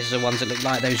those enemies are the ones that look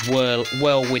like those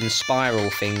whirlwind spiral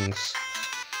things.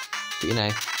 But you know.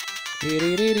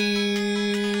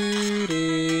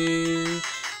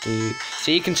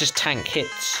 So you can just tank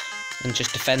hits and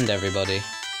just defend everybody.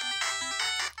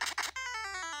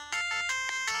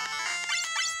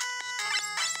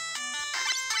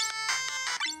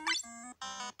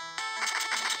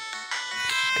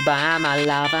 Goodbye, my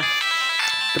lover.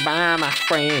 Goodbye, my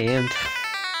friend.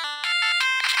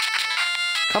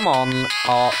 Come on,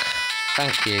 Ark.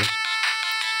 Thank you.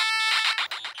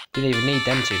 Didn't even need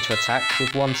them two to attack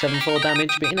with 174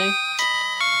 damage, but you know.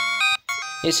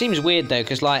 It seems weird though,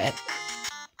 because like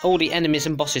all the enemies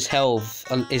and bosses' health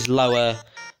is lower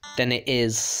than it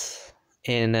is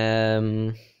in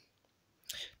the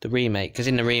remake. Because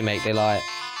in the remake they like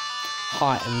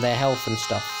heighten their health and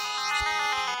stuff.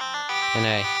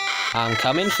 Anyway, I'm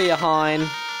coming for you, Hein.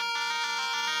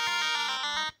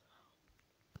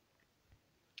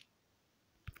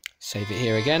 Save it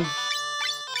here again.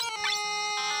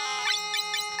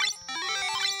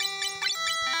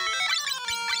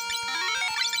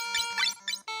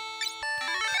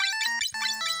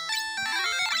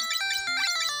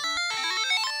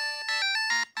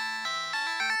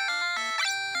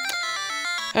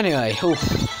 Anyway, oof.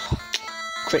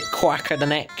 Crit quack of the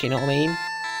neck, you know what I mean?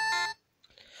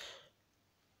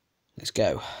 Let's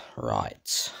go.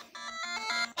 Right.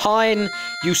 Hein,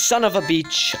 you son of a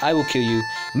beach, I will kill you.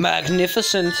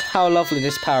 Magnificent! How lovely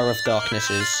this power of darkness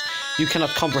is. You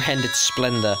cannot comprehend its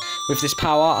splendour. With this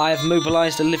power, I have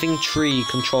mobilised a living tree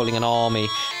controlling an army,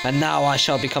 and now I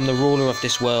shall become the ruler of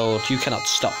this world. You cannot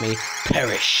stop me.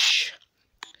 Perish!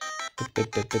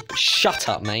 Shut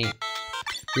up, mate.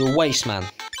 You're a waste man.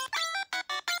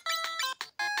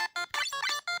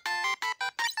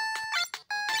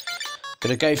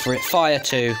 Gonna go for it. Fire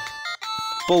 2.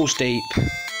 Balls deep.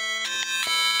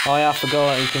 Oh yeah, I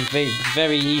forgot you can be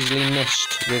very easily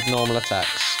missed with normal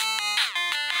attacks.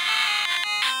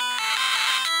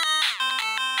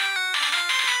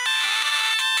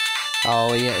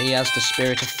 Oh yeah, he has the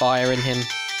spirit of fire in him.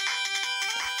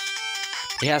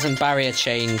 He hasn't barrier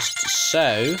changed,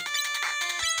 so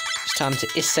it's time to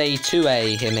Issei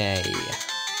 2A him A. Is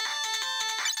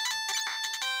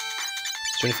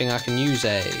there anything I can use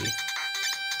A?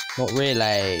 Not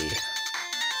really.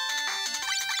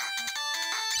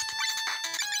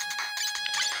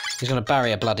 He's going to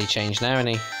barrier bloody change now, isn't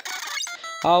he?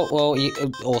 Oh, well,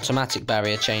 automatic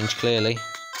barrier change, clearly.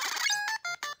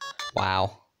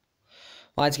 Wow.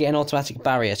 Why did he get an automatic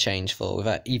barrier change for,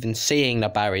 without even seeing the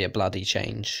barrier bloody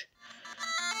change?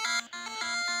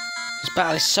 This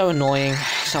battle is so annoying.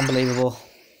 It's unbelievable.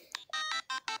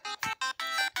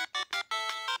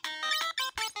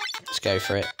 Let's go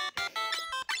for it.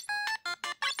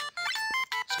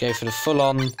 Let's go for the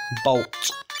full-on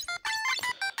bolt.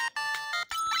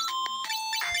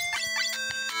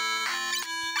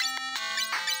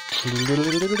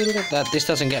 This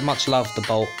doesn't get much love, the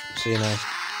bolt, so you know.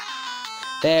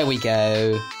 There we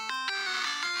go.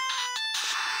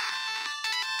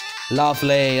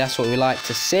 Lovely, that's what we like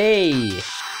to see.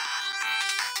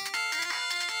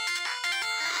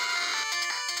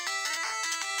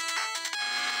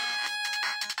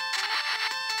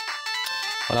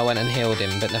 Well, I went and healed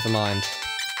him, but never mind.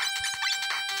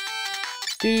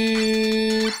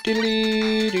 Just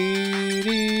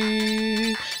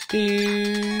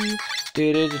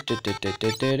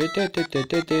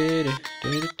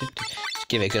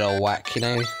give it a good old whack, you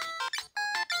know.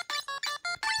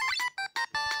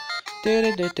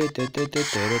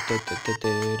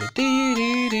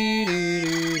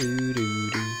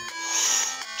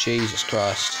 Jesus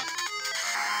Christ.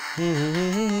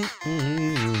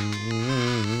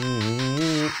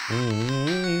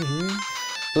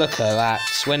 Look at that.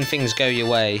 When things go your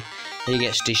way, he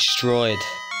gets destroyed.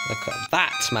 Look at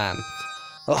that, man.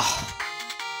 Oh,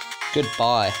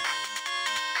 goodbye.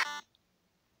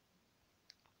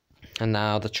 And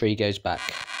now the tree goes back.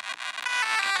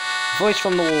 Voice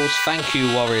from the walls, thank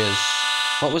you, warriors.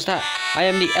 What was that? I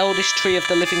am the eldest tree of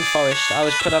the living forest. I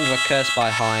was put under a curse by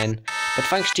Hein. But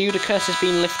thanks to you, the curse has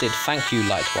been lifted. Thank you,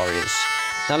 light warriors.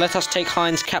 Now let us take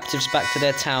Hein's captives back to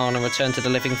their town and return to the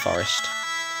living forest.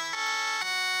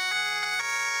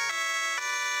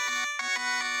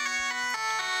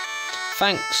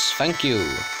 Thanks, thank you.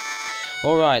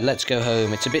 Alright, let's go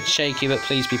home. It's a bit shaky, but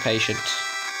please be patient.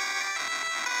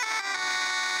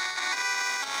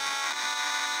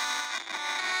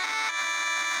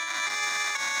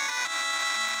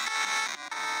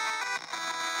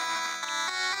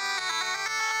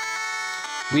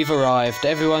 We've arrived.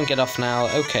 Everyone get off now.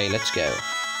 Okay, let's go.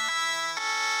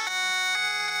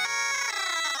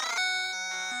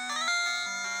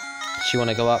 Do you want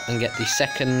to go up and get the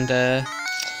second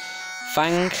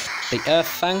fang? The earth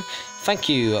fang? Thank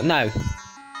you. No.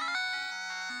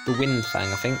 The wind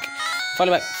fang, I think.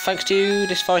 Finally back. Thanks to you,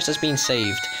 this forest has been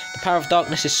saved. The power of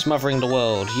darkness is smothering the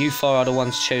world. You four are the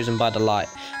ones chosen by the light.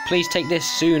 Please take this.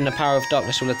 Soon the power of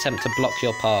darkness will attempt to block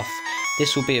your path.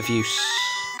 This will be of use.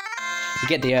 You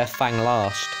get the earth fang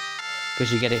last,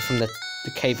 because you get it from the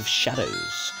cave of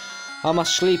shadows. I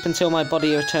must sleep until my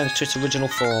body returns to its original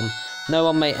form. No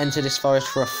one may enter this forest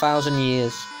for 1,000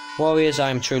 years. Warriors,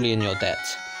 I am truly in your debt.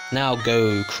 Now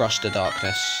go, crush the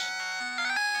darkness.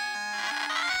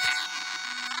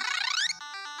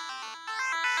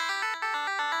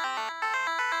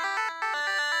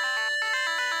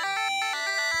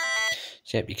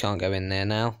 Yep, you can't go in there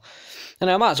now.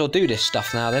 And I might as well do this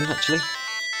stuff now then, actually.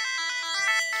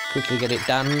 Quickly get it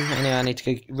done. Anyway, I need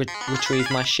to go retrieve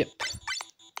my ship.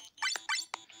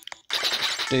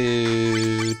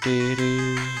 Do, do,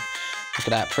 do. Look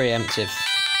at that, preemptive.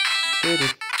 Do, do.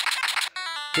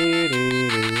 Do, do, do,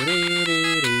 do,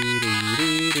 do,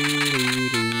 do,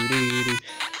 do, do, do.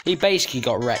 He basically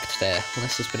got wrecked there.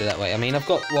 Let's just put it that way. I mean, I've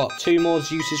got, what, 2 more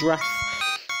Zeus's Wrath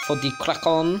for the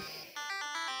Krakon.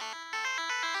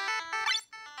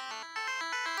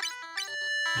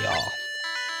 Yeah.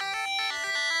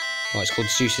 Well, it's called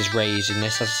Zeus's Rays in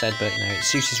this, as I said, but, you know,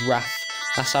 it's Zeus's Wrath.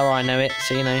 That's how I know it,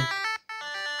 so, you know. I'm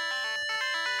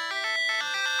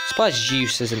surprised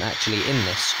Zeus isn't actually in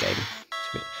this game.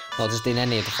 Not just in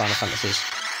any of the Final Fantasies.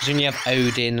 Because when you have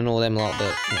Odin and all them lot,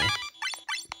 but, you know.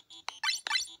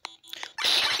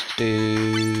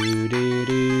 Do, do,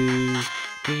 do,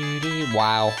 do, do.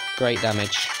 Wow, great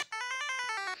damage.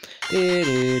 Do,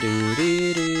 do, do,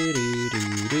 do, do, do,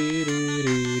 do, do,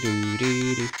 do, do,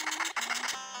 do, do.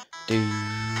 Do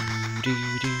do do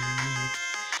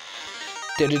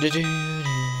do do do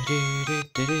do do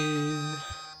do do.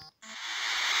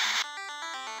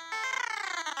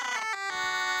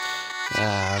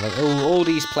 Like, all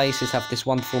these places have this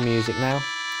wonderful music now.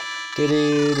 Do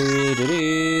do do do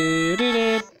do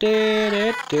do do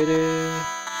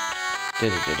do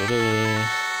do do.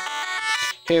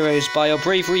 Heroes, by your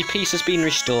bravery, peace has been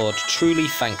restored. Truly,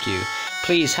 thank you.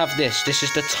 Please have this. This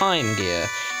is the time gear.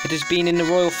 It has been in the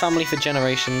royal family for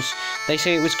generations. They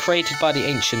say it was created by the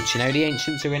ancients. You know, the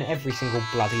ancients are in every single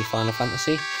bloody Final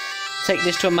Fantasy. Take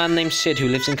this to a man named Sid who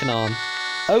lives in Canaan.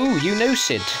 Oh, you know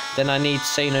Sid. Then I need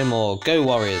say no more. Go,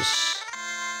 warriors.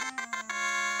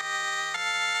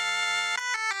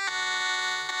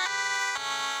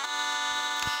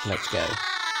 Let's go.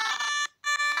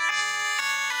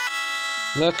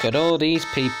 Look at all these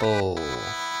people.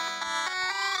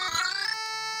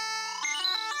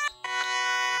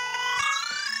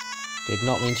 Did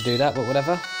not mean to do that, but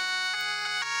whatever.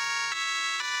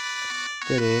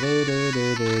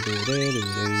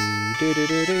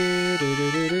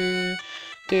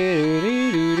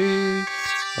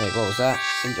 Wait, what was that?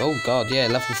 Oh god, yeah,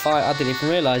 level 5. I didn't even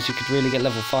realise you could really get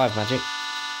level 5 magic. I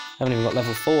haven't even got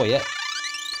level 4 yet.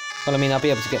 Well, I mean, I'll be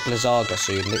able to get Blizzaga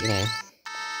soon, but you know.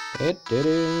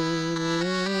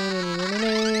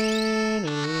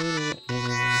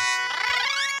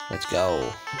 Let's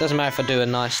go. It doesn't matter if I do a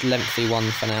nice lengthy one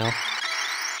for now.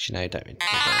 You know, don't really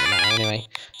matter anyway.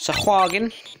 So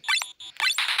Huagin.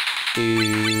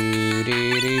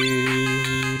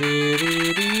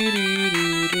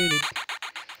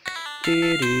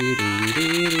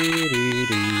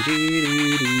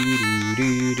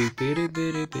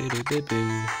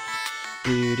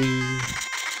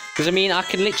 Because I mean, I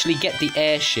can literally get the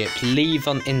airship, leave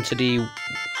on into the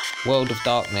world of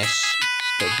darkness,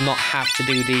 but not have to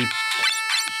do the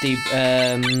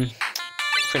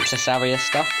Princess Aria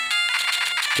stuff.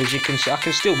 Because I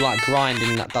can still like grind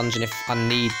in that dungeon if I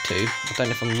need to. I don't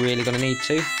know if I'm really gonna need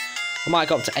to. I might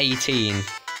go up to 18,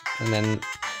 and then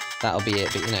that'll be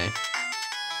it. But you know,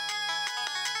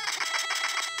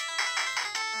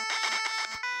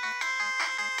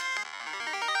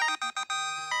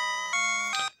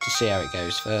 see how it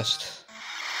goes first.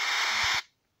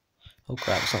 Oh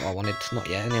crap, that's not what I wanted. Not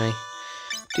yet, anyway.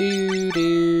 Do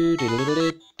do do do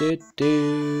do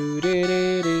do do do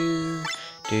do do.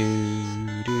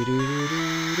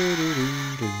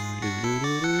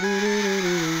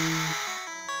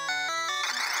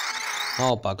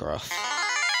 Oh, bugger off.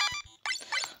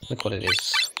 Look what it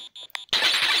is.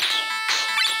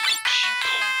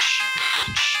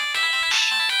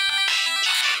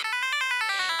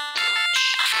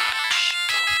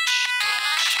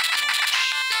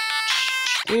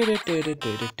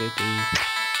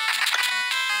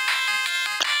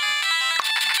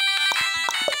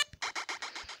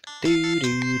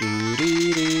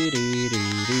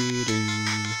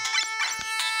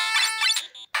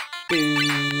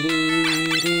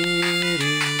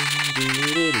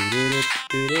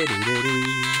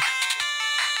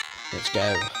 Let's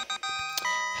go.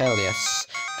 Hell yes.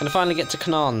 Can I finally get to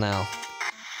Canaan now?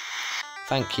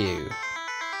 Thank you.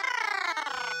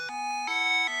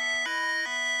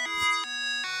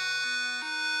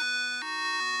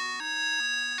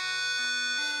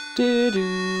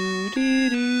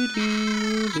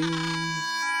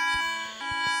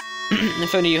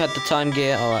 If only you had the time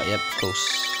gear. Alright, yep, of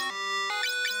course.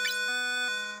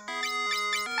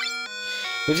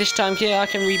 With this time gear, I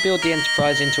can rebuild the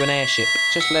Enterprise into an airship.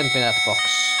 Just lend me that box.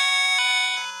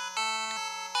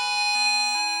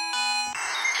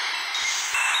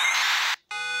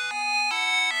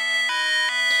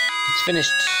 It's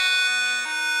finished.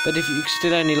 But if you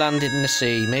still only land it in the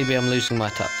sea, maybe I'm losing my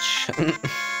touch.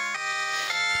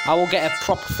 I will get a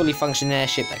proper, fully functioning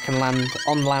airship that can land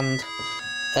on land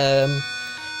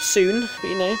soon, but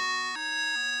you know.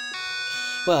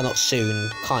 Well, not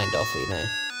soon, kind of, you know.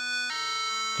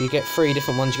 You get 3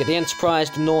 different ones. You get the Enterprise,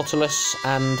 the Nautilus,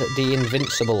 and the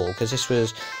Invincible. Because this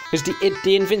was... Because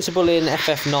the Invincible in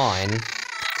FF9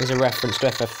 is a reference to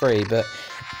FF3, but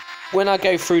when I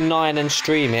go through 9 and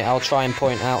stream it, I'll try and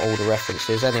point out all the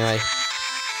references anyway.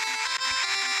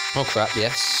 Oh crap,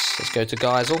 yes. Let's go to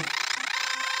Geisel.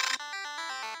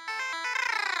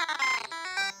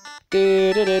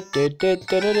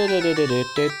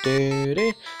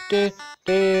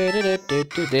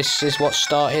 This is what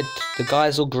started the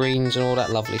Geisel greens and all that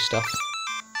lovely stuff.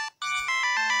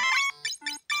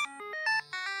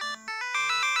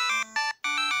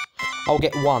 I'll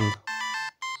get 1.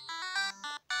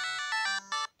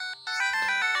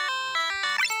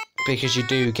 Because you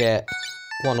do get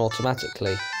 1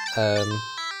 automatically.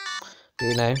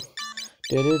 You know.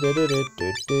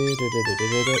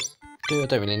 I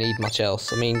don't really need much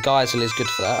else. I mean, Geisel is good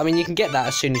for that. I mean, you can get that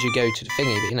as soon as you go to the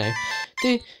thingy, but you know.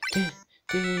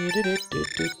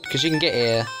 Because you can get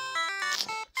here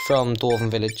from Dwarven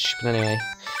Village, but anyway.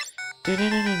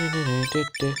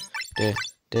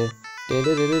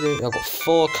 I've got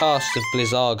 4 casts of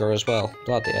Blizzaga as well.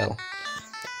 Bloody hell.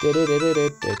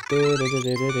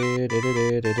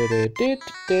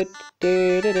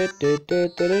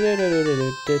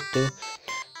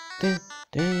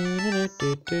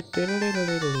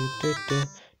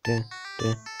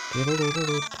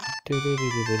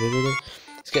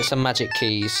 Let's get some magic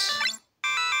keys.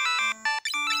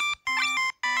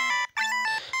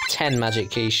 10 magic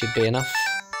keys should be enough.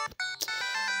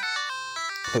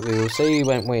 But we will see,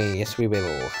 won't we? Yes, we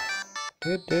will.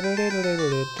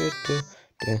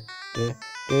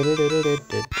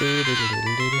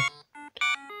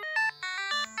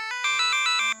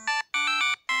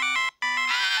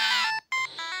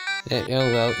 Yeah,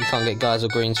 oh well, you can't get Geisel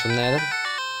greens from there then.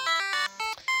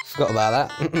 Forgot about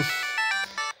that.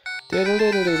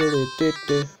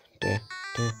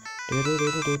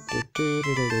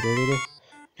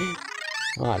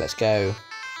 Alright, let's go.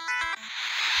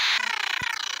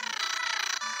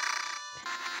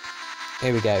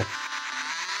 Here we go.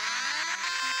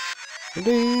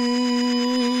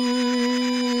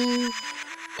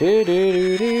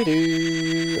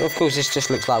 Of course, this just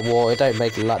looks like water. Don't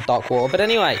make it like dark water. But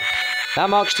anyway, that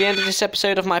marks the end of this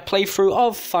episode of my playthrough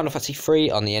of Final Fantasy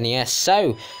III on the NES.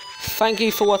 So, thank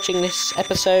you for watching this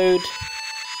episode,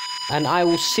 and I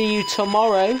will see you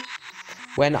tomorrow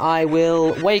when I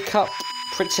will wake up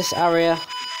Princess Aria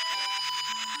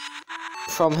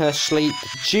from her sleep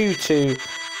due to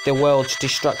the world's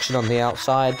destruction on the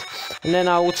outside, and then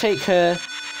I will take her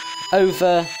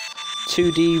over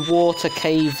to the water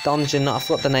cave dungeon that I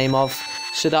forgot the name of,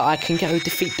 so that I can go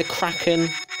defeat the Kraken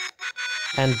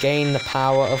and gain the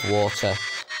power of water.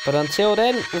 But until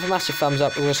then, with a massive thumbs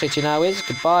up, all I'll say to you now is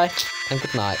goodbye and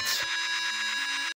good night.